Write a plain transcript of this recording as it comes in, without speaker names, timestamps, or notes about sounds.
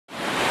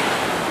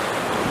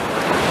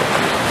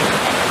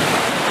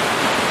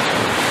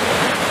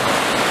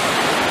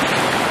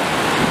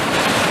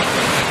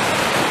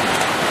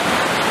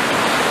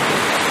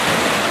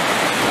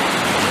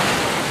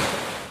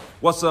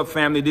What's up,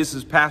 family? This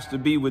is Pastor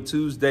B with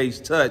Tuesday's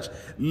Touch.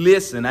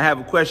 Listen, I have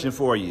a question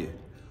for you.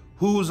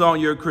 Who's on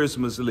your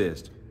Christmas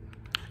list?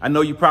 I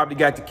know you probably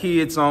got the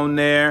kids on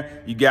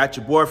there. You got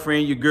your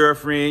boyfriend, your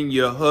girlfriend,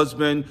 your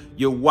husband,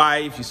 your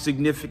wife, your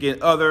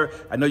significant other.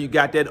 I know you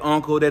got that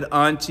uncle, that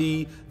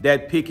auntie,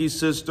 that picky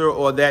sister,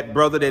 or that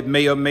brother that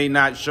may or may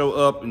not show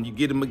up, and you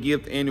get them a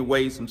gift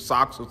anyway, some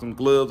socks or some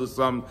gloves or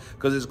something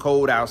because it's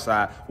cold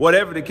outside.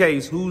 Whatever the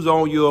case, who's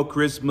on your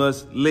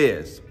Christmas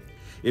list?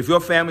 If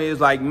your family is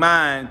like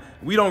mine,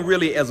 we don't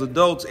really, as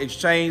adults,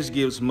 exchange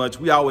gifts much.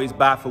 We always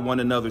buy for one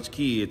another's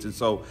kids. And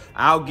so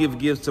I'll give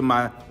gifts to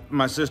my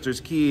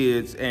sister's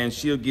kids, and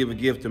she'll give a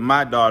gift to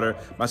my daughter.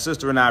 My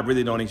sister and I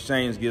really don't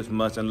exchange gifts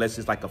much unless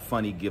it's like a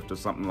funny gift or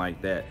something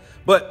like that.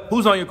 But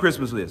who's on your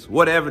Christmas list?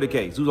 Whatever the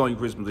case, who's on your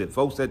Christmas list?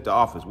 Folks at the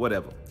office,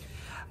 whatever.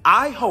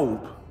 I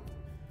hope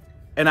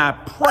and I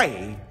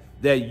pray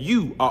that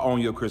you are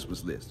on your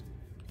Christmas list.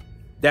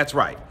 That's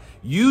right.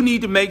 You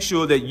need to make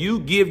sure that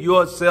you give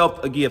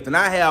yourself a gift. And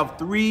I have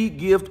 3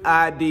 gift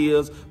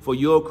ideas for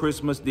your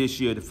Christmas this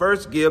year. The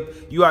first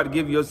gift you ought to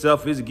give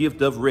yourself is a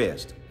gift of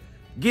rest.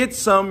 Get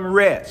some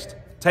rest.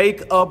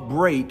 Take a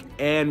break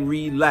and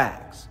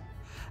relax.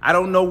 I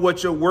don't know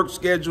what your work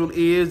schedule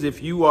is.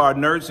 If you are a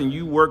nurse and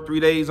you work 3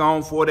 days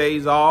on, 4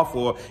 days off,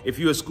 or if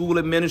you're a school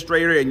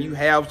administrator and you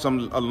have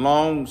a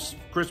long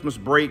Christmas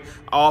break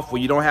off where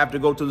you don't have to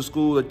go to the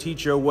school or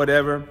teacher or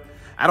whatever.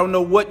 I don't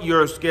know what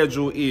your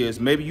schedule is.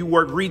 Maybe you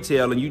work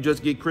retail and you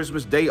just get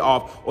Christmas Day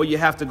off, or you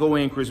have to go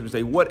in Christmas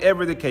Day.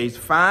 Whatever the case,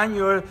 find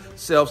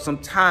yourself some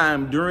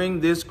time during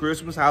this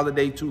Christmas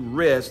holiday to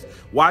rest,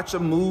 watch a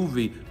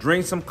movie,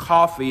 drink some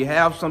coffee,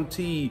 have some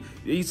tea,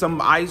 eat some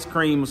ice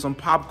cream or some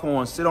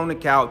popcorn, sit on the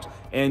couch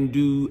and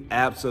do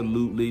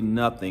absolutely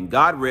nothing.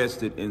 God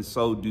rested, and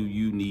so do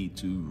you need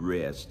to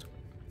rest.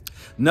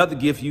 Another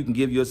gift you can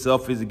give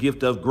yourself is a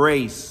gift of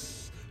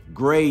grace.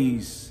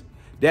 Grace.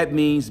 That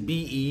means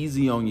be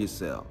easy on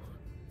yourself.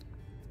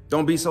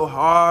 Don't be so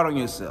hard on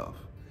yourself.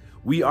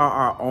 We are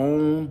our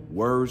own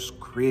worst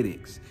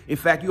critics. In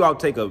fact, you ought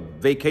to take a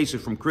vacation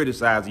from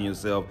criticizing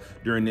yourself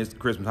during this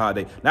Christmas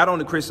holiday. Not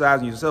only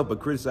criticizing yourself, but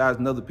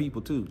criticizing other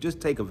people too. Just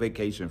take a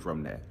vacation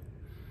from that.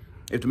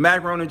 If the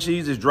macaroni and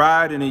cheese is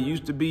dried and it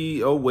used to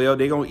be, oh, well,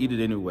 they're going to eat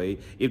it anyway.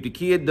 If the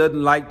kid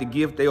doesn't like the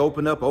gift they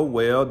open up, oh,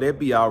 well, they'll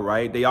be all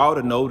right. They ought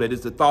to know that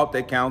it's the thought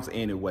that counts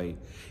anyway.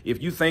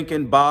 If you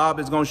thinking Bob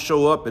is going to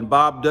show up and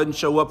Bob doesn't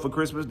show up for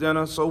Christmas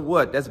dinner, so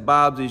what? That's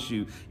Bob's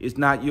issue. It's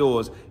not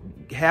yours.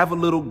 Have a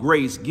little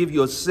grace. Give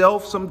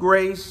yourself some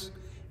grace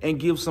and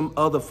give some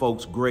other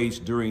folks grace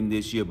during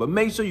this year. But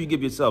make sure you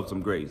give yourself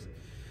some grace.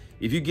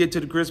 If you get to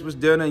the Christmas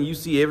dinner and you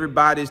see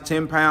everybody's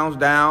 10 pounds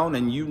down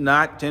and you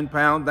not 10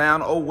 pounds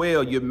down, oh,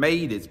 well, you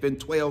made it. It's been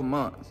 12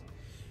 months.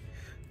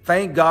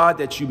 Thank God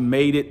that you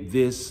made it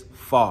this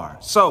far.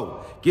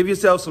 So give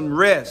yourself some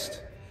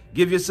rest.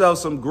 Give yourself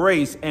some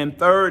grace. And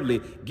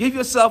thirdly, give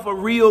yourself a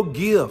real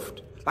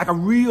gift, like a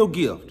real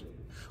gift.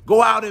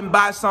 Go out and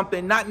buy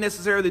something, not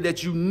necessarily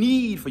that you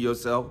need for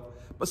yourself,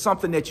 but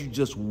something that you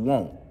just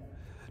want.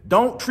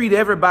 Don't treat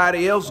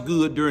everybody else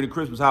good during the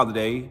Christmas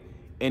holiday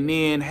and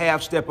then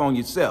half step on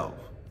yourself.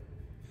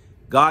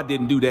 God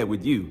didn't do that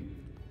with you.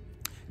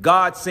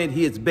 God sent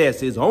his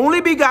best, his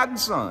only begotten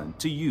son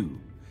to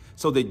you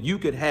so that you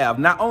could have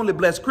not only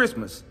blessed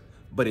Christmas,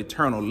 but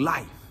eternal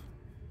life.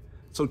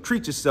 So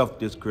treat yourself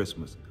this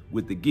Christmas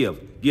with the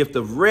gift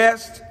of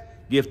rest,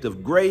 gift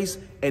of grace,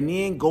 and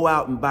then go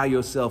out and buy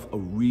yourself a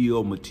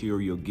real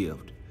material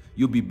gift.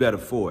 You'll be better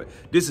for it.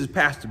 This is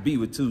Pastor B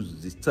with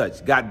Tuesday's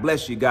Touch. God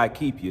bless you. God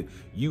keep you.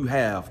 You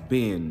have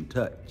been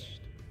touched.